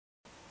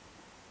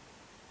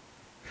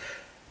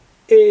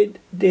in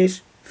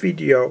this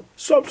video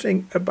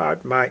something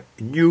about my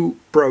new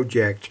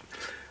project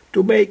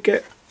to make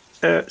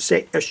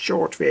say a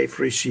shortwave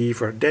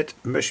receiver that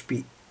must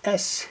be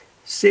as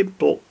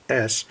simple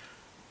as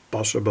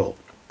possible.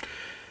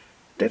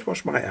 That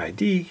was my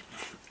idea.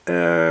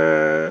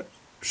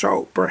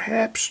 So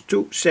perhaps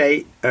to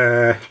say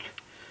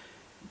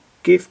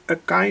give a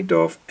kind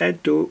of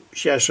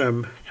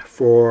enthusiasm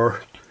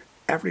for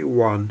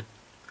everyone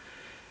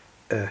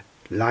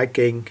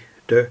liking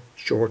the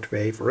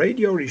shortwave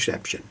radio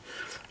reception.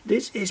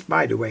 This is,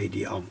 by the way,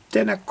 the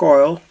antenna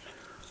coil,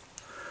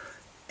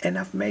 and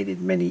I've made it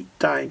many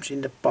times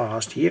in the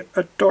past. Here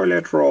a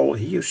toilet roll.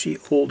 Here you see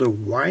all the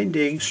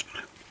windings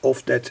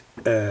of that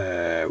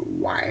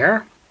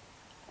wire,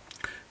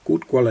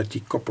 good quality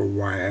copper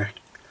wire.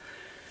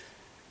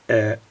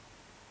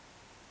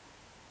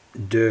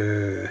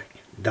 The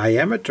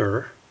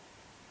diameter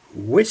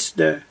with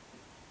the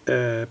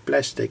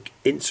plastic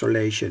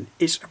insulation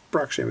is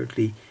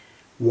approximately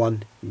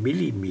 1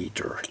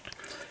 millimeter.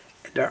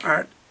 There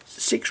are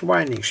 6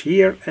 windings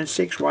here and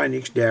 6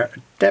 windings there, a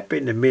tap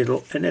in the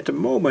middle, and at the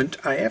moment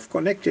I have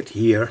connected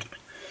here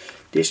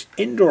this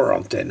indoor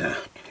antenna.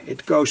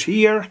 It goes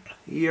here,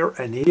 here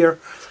and here,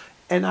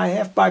 and I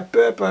have by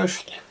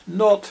purpose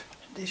not,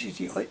 this is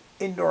the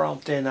indoor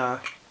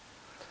antenna,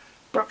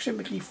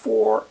 approximately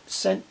 4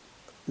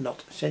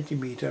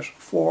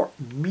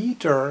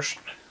 meters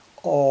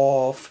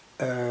of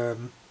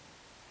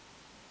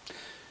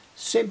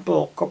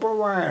simple copper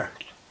wire.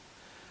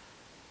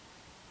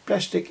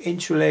 Plastic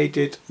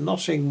insulated,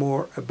 nothing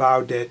more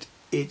about that.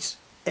 It's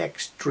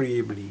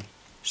extremely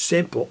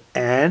simple,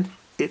 and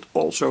it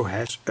also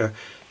has a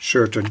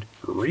certain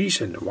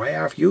reason why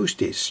I've used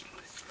this.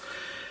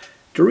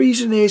 The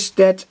reason is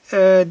that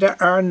there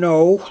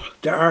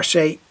are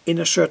say in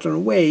a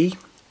certain way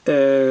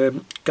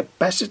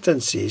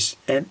capacitances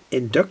and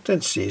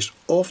inductances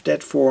of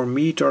that 4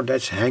 meter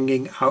that's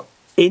hanging out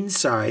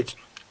inside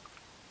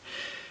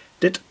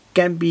that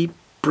can be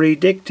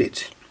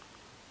predicted.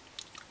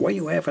 When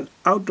you have an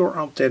outdoor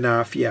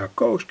antenna via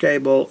coax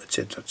cable,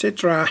 etc.,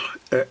 etc.,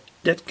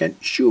 that can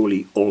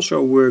surely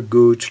also work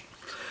good.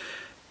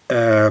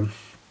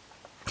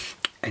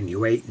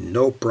 Anyway,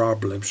 no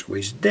problems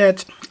with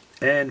that.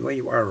 And when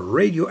you are a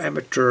radio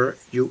amateur,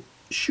 you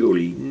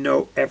surely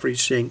know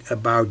everything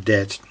about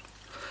that.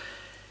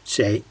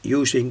 Say,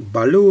 using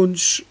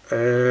balloons,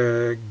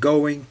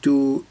 going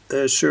to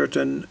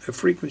certain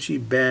frequency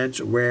bands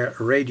where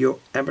radio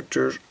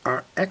amateurs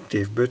are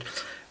active. But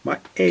my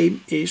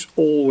aim is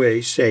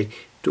always, say,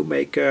 to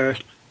make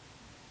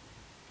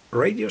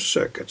radio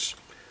circuits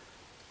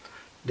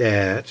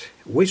that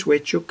with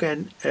which you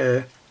can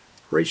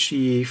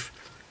receive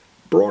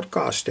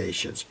broadcast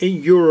stations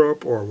in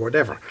Europe or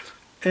whatever,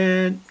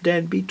 and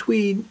then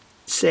between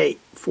say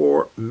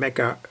 4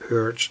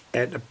 megahertz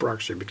and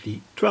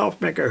approximately 12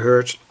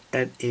 megahertz.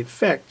 And in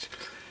fact,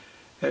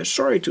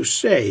 sorry to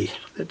say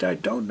that I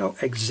don't know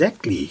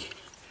exactly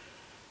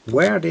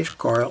where this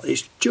coil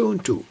is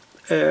tuned to.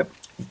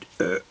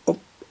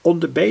 On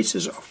the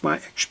basis of my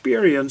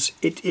experience,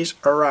 it is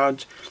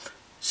around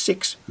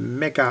 6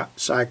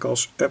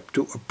 megacycles up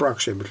to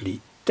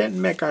approximately 10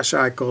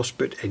 megacycles,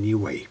 but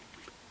anyway.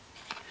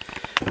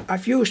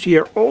 I've used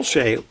here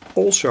also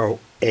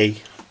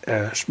a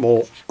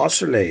small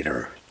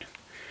oscillator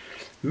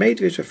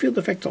made with a field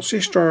effect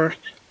transistor,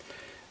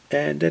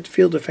 and that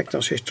field effect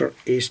transistor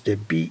is the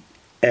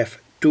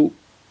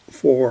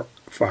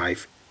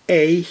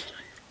BF245A.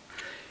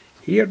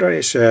 Here there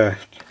is a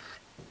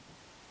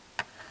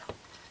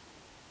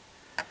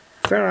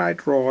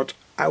ferrite rod.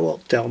 I will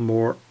tell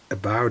more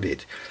about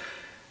it.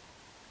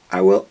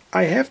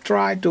 I have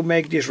tried to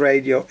make this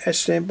radio as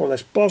simple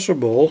as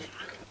possible,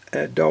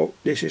 though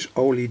this is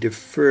only the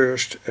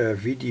first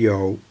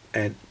video,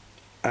 and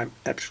I'm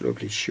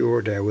absolutely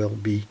sure there will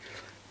be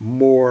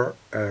more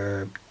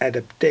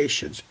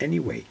adaptations.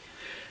 Anyway,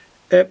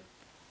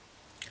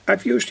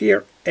 I've used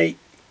here a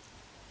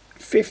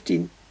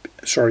 0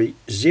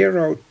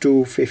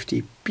 to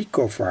 50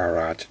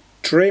 picofarad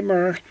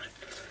trimmer.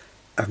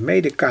 I've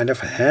made a kind of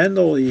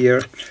handle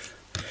here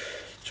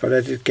so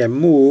that it can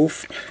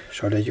move,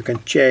 so that you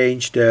can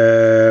change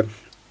the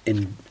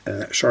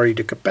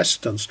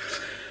capacitance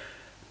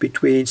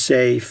between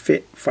say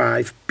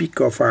 5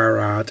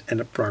 picofarad and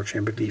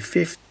approximately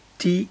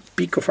 50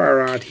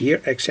 picofarad.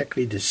 Here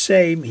exactly the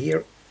same.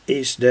 Here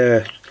is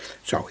the,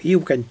 so here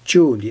you can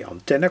tune the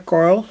antenna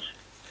coil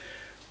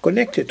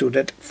connected to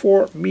that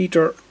 4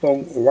 meter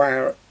long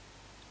wire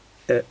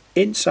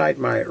inside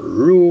my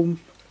room.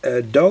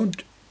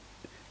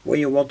 When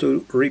you want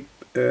to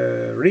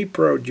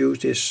reproduce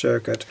this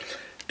circuit,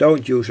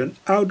 don't use an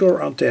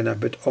outdoor antenna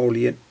but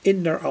only an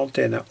indoor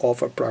antenna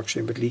of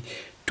approximately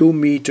 2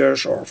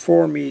 meters or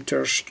 4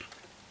 meters,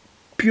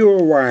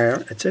 pure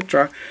wire,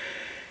 etc.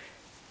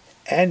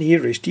 And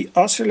here is the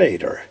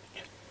oscillator.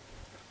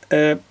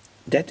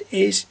 That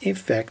is in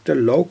fact the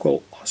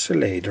local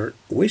oscillator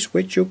with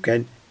which you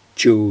can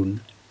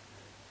tune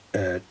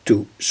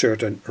to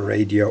certain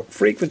radio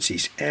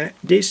frequencies.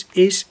 This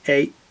is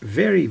a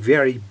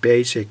very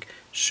basic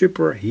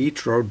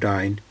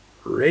Superheterodyne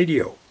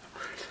radio.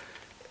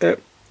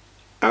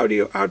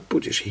 Audio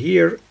output is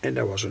here, and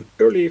there was an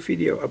earlier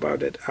video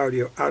about that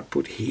audio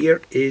output.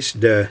 Here is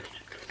the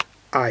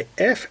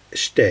IF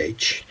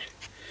stage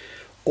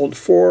on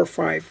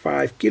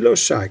 455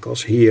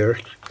 kilocycles here,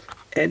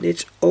 and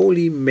it's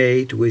only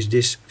made with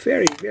this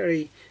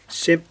very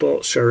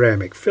simple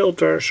ceramic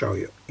filter, so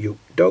you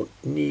don't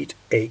need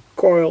a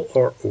coil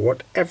or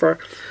whatever.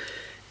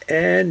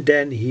 And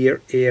then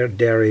here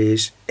there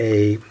is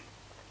a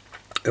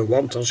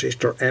one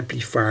transistor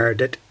amplifier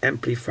that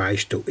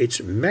amplifies to its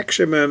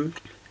maximum,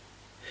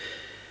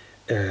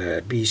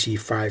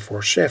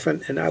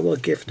 BC547, and I will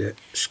give the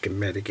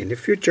schematic in the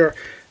future.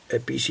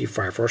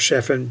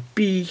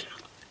 BC547B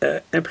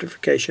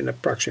amplification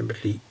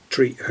approximately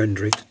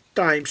 300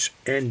 times,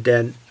 and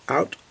then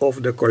out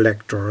of the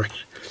collector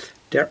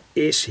there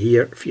is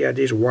here via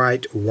this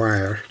white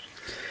wire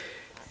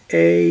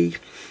a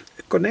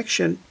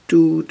connection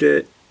to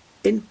the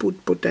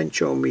input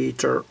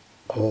potentiometer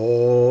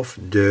of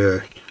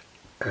the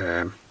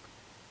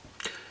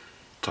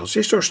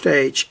transistor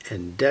stage,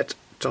 and that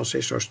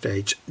transistor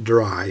stage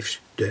drives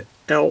the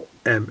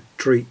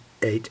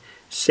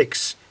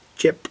LM386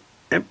 chip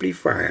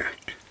amplifier.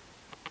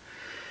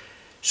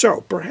 So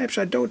perhaps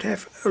I don't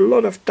have a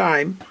lot of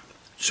time,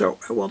 so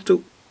I want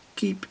to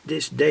keep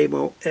this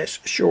demo as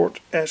short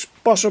as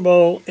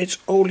possible. It's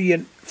only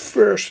a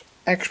first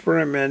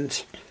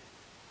experiment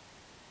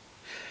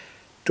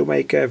to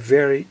make a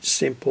very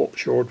simple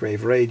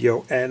shortwave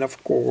radio, and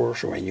of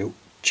course when you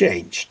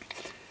change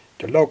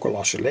the local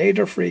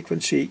oscillator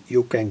frequency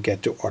you can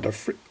get to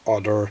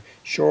other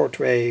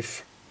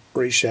shortwave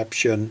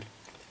reception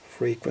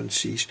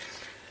frequencies,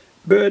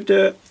 but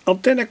the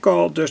antenna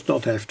coil does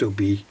not have to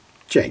be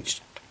changed.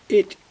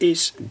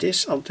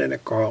 This antenna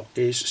coil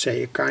is,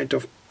 say, a kind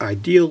of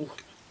ideal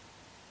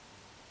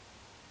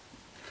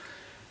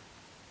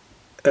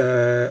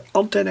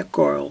antenna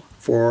coil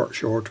for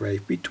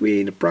shortwave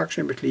between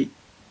approximately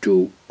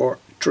 2 or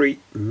 3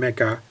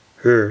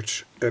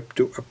 megahertz up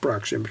to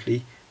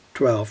approximately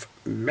 12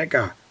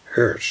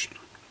 megahertz.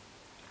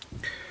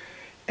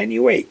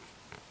 Anyway,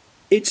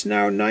 it's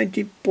now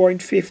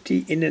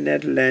 19.50 in the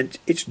Netherlands.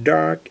 It's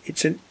dark,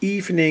 it's an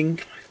evening,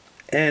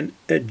 and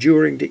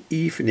during the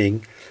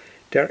evening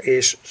there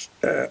is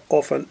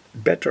often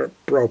better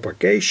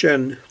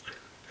propagation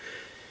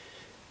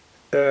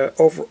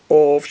of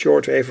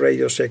shortwave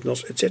radio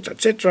signals, etc,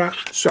 etc.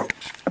 So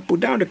I put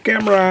down the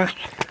camera.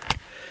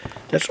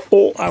 That's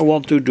all I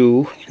want to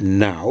do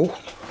now.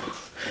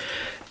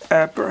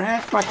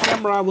 Perhaps my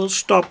camera will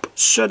stop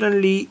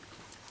suddenly.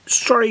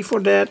 Sorry for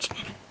that.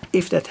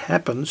 If that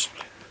happens,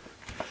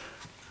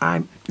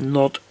 I'm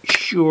not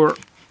sure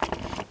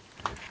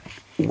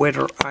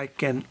whether I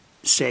can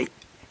say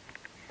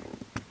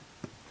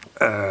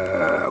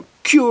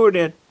cure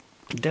that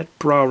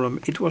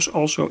problem. It was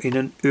also in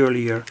an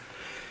earlier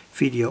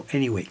video.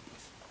 Anyway,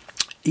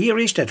 here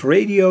is that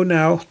radio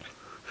now.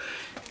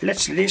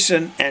 Let's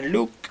listen and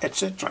look,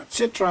 etc,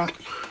 etc.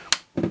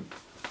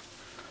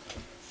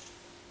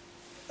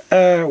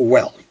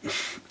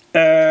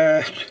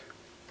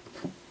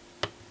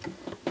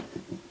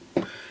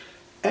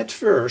 At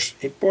first,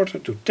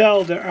 important to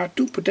tell, there are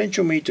two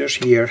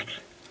potentiometers here,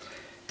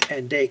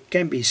 and they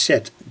can be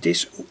set.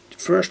 This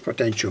first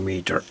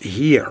potentiometer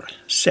here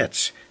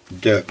sets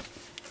the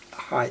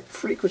high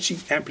frequency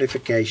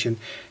amplification.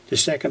 The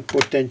second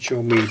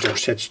potentiometer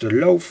sets the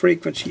low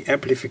frequency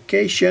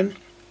amplification.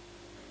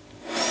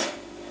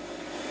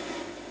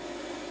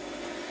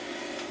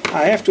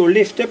 I have to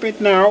lift up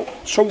it now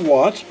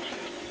somewhat.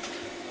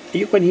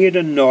 You can hear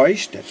the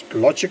noise, that's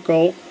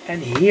logical.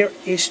 And here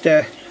is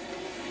the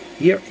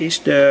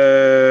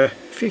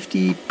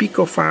 50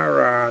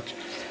 picofarad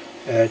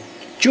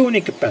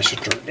tuning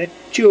capacitor that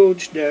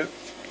tunes the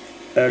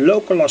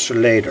local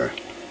oscillator.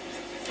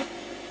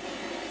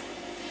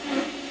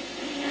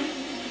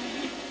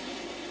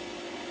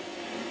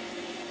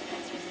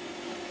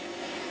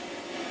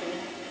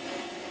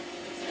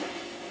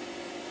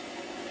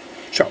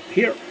 So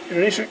here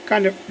there is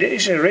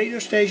a radio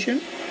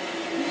station.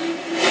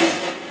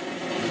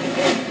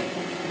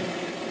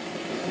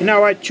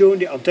 Now I tune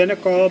the antenna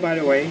coil, by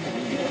the way.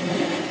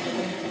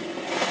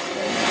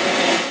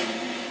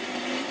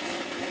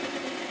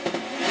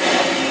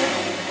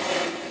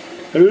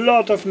 A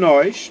lot of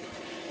noise.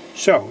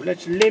 So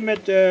let's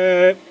limit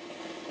the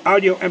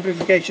audio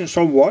amplification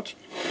somewhat.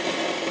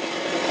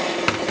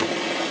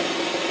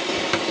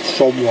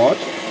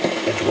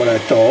 That's what I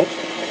thought.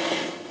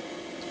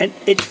 And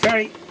it's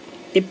very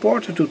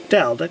important to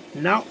tell that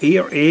now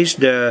here is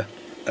the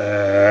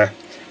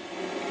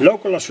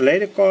local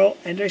oscillator coil,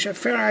 and there's a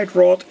ferrite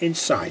rod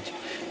inside.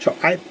 So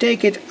I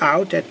take it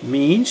out. That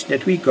means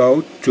that we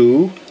go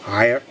to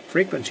higher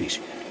frequencies.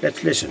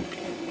 Let's listen.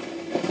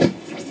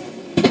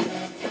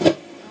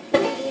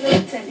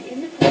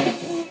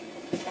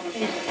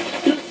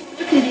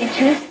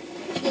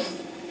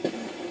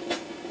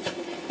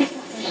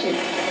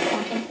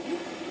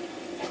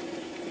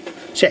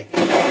 Say.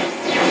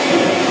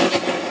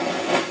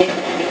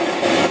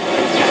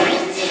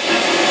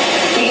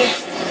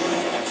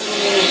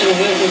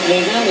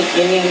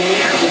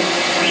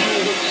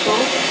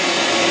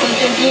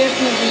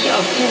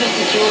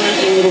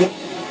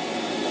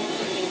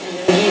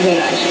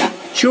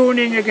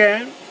 Tuning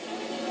again.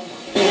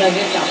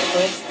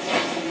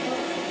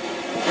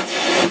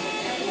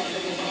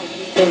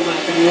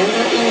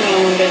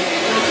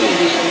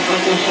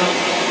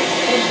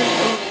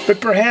 But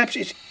perhaps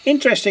it's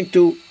interesting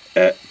to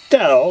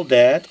tell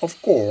that,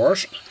 of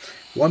course,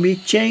 when we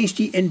change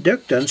the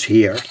inductance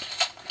here,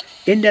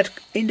 in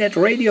that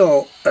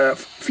radio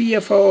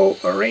VFO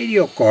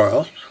radio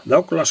coil,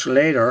 local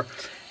oscillator,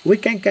 we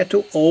can get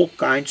to all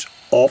kinds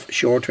of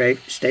shortwave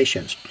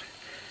stations.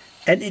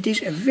 And it is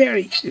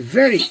very,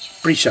 very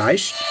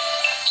precise.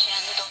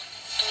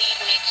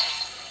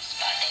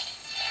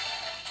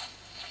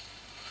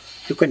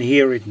 You can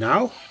hear it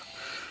now.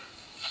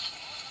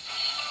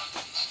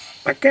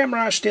 My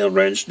camera still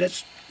runs,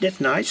 that's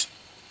nice.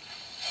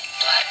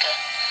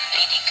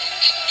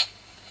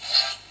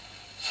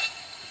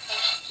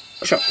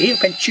 So you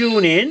can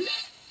tune in.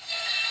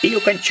 You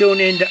can tune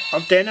in the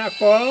antenna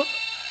coil.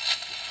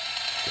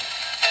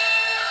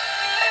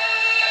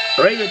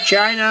 Radio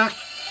China.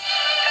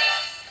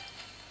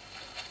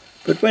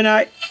 But when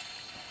I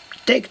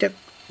take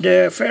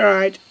the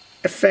Faraday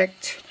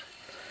effect,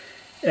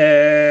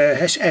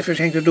 has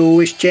everything to do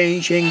with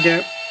changing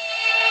the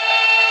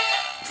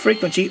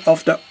frequency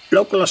of the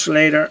local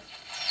oscillator.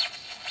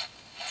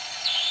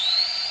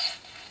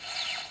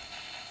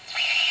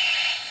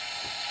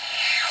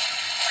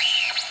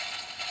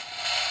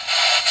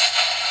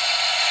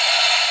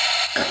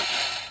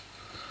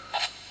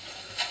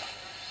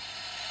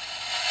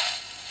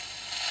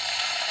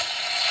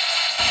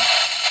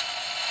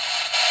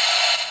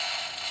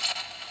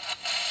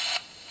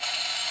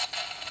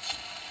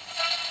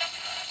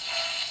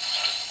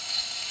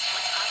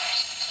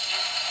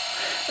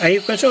 And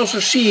you can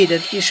also see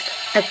that it is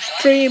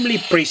extremely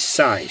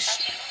precise.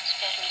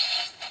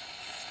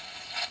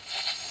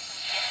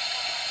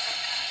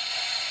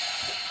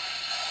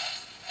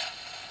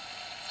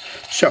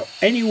 So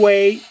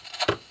anyway,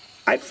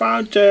 I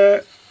found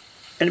an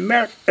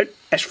American,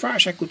 as far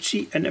as I could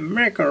see, an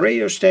American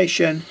radio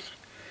station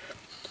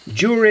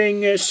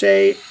during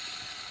say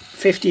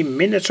 15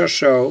 minutes or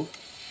so,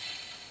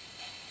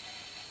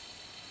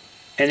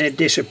 and it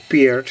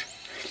disappeared.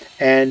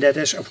 And that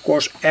has, of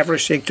course,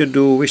 everything to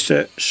do with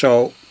the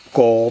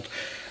so-called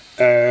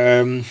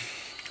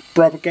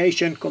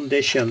propagation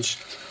conditions.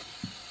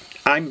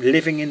 I'm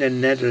living in the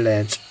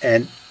Netherlands,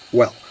 and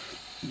well,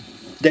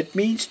 that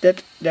means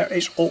that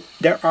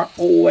there are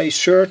always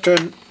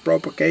certain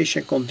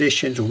propagation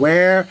conditions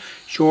where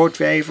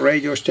shortwave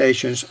radio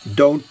stations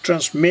don't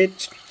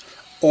transmit,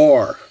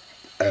 or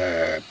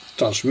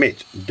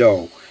transmit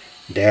though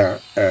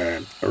their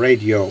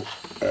radio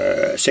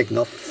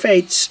signal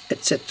fades,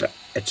 etc.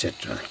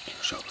 etc.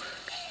 So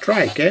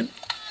try again.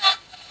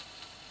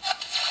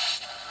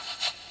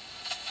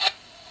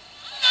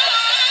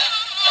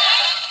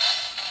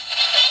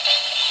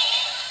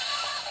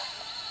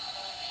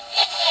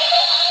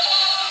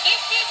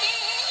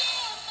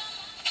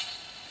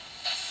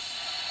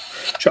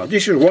 So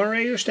this is one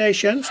radio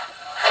station.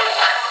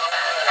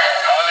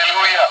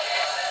 Hallelujah.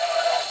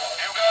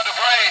 You got the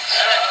praise.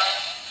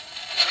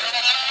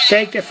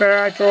 Take the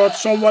Faraday rod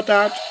somewhat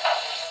out.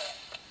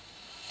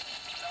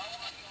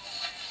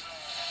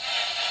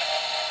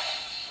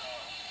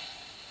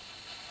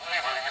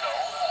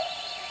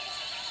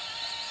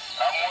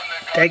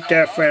 Take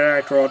the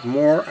Faraday rod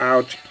more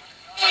out.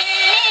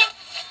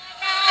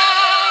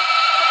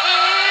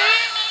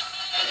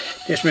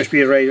 This must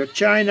be Radio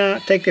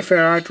China. Take the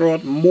Faraday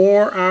rod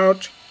more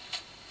out.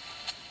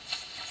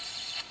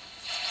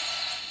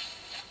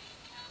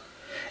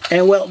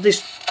 And well,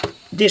 this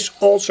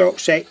also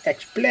say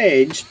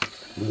explains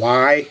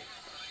why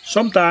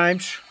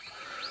sometimes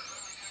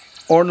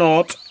or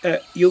not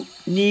you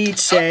need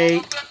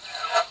say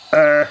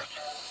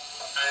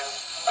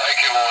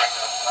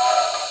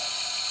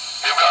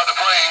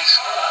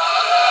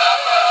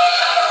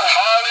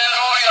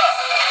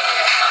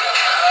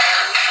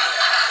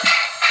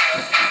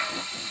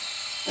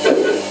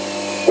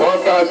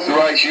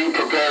Right, you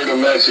prepared a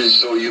message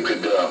so you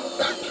could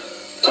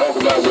talk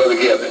about Brother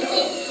Kevin.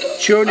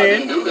 Tune in. I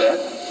didn't do that.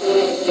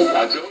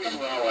 I told you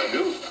how I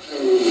do.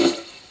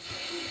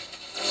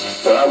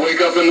 When I wake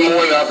up in the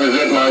morning, I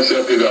present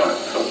myself to God.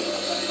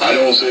 I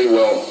don't say,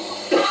 well,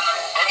 good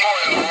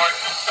morning, Lord.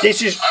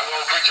 This is. I'm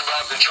going to preach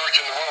about the church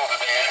in the world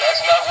today.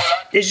 That's not what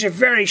I. This is a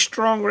very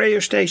strong radio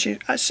station.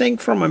 I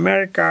think from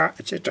America,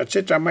 etc.,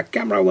 etc. My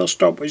camera will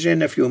stop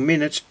within a few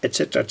minutes,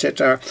 etc.,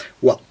 etc.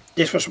 Well.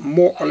 This was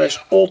more or less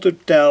all to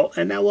tell,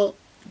 and I will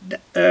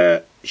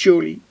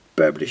surely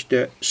publish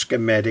the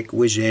schematic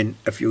within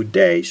a few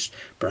days,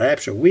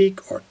 perhaps a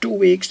week or 2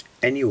 weeks.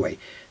 Anyway,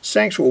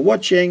 thanks for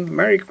watching.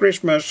 Merry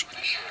Christmas. For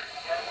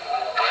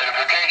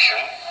edification,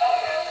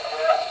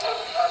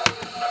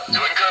 to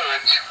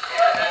encourage,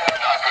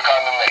 not for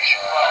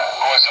condemnation.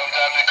 Or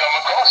sometimes they come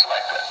across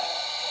like that.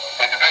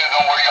 It depends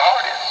on where your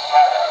heart is.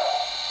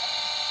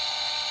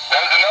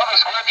 There's another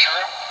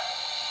scripture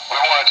we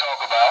want to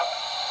talk about.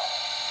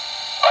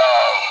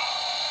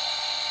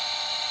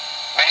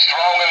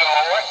 strong in the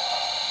Lord.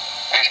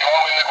 Be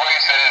strong in the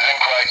grace that is in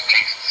Christ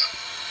Jesus.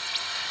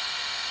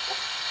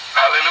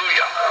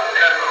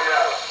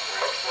 Hallelujah.